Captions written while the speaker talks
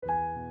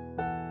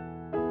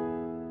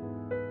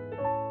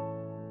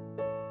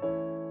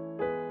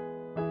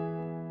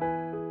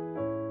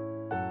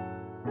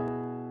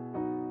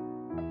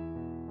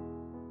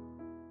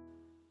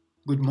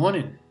Good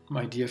morning,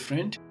 my dear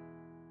friend.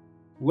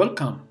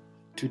 Welcome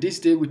to this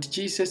Day with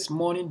Jesus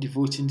morning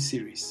devotion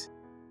series.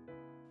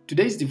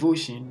 Today's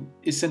devotion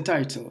is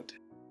entitled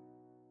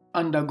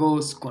Under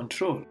God's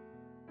Control.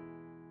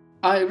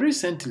 I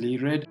recently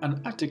read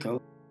an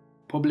article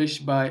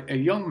published by a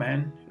young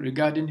man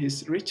regarding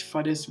his rich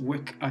father's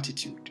work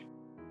attitude.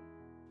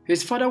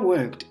 His father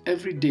worked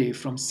every day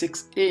from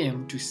 6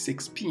 a.m. to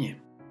 6 p.m.,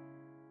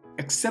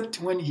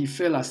 except when he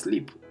fell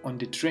asleep on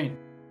the train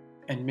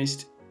and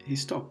missed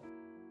his stop.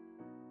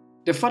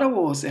 The father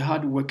was a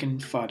hard-working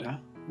father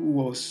who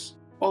was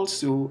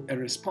also a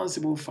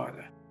responsible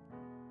father.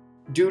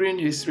 During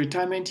his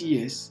retirement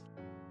years,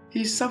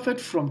 he suffered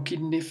from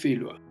kidney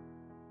failure,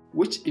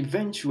 which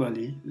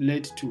eventually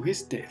led to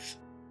his death.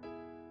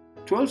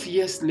 12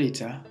 years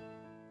later,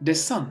 the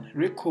son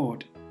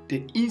recorded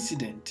the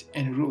incident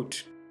and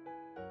wrote,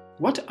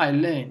 "What I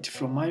learned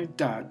from my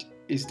dad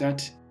is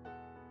that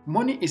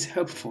money is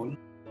helpful,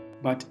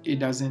 but it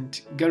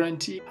doesn't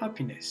guarantee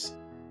happiness."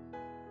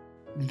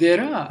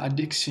 There are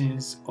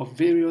addictions of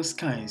various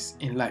kinds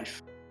in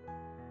life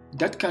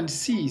that can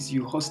seize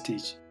you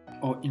hostage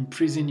or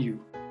imprison you.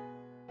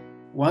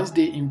 Once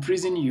they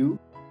imprison you,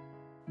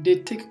 they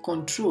take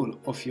control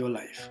of your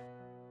life.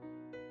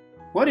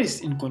 What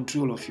is in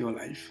control of your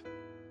life?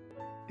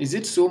 Is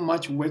it so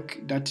much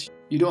work that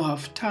you don't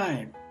have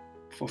time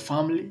for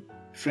family,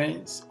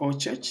 friends, or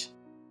church?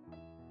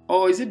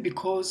 Or is it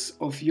because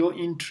of your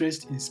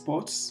interest in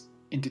sports,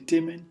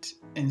 entertainment,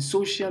 and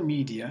social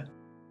media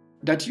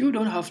that you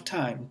don't have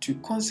time to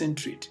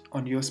concentrate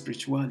on your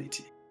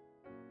spirituality?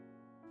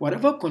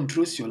 Whatever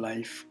controls your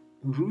life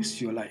rules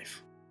your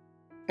life,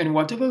 and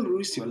whatever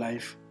rules your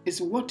life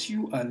is what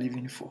you are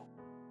living for.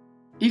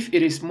 If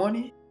it is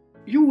money,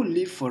 you will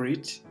live for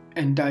it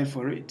and die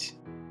for it.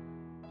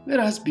 Let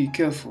us be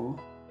careful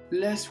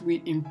lest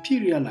we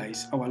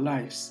imperialize our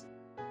lives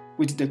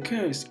with the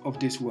cares of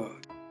this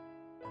world.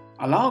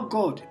 Allow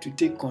God to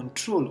take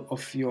control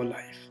of your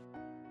life.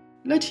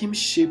 Let Him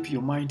shape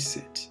your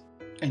mindset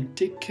and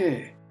take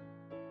care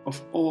of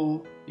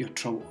all your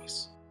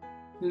troubles.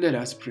 Let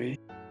us pray.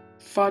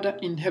 Father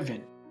in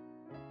heaven,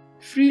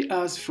 free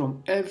us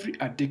from every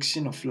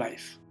addiction of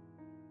life.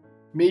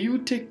 May you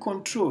take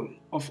control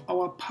of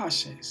our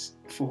passions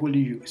for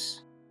holy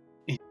use.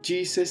 In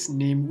Jesus'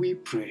 name we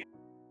pray.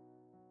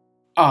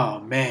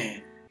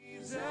 Amen.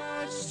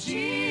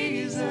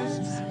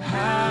 Jesus,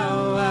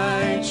 how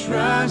I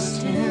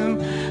trust Him,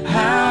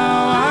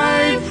 how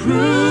I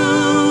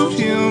proved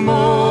Him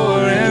more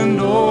and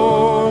more.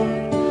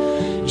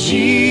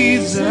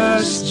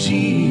 Jesus,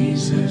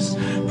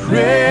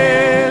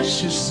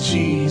 precious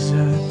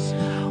Jesus,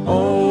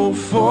 oh,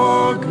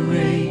 for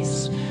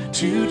grace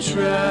to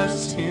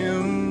trust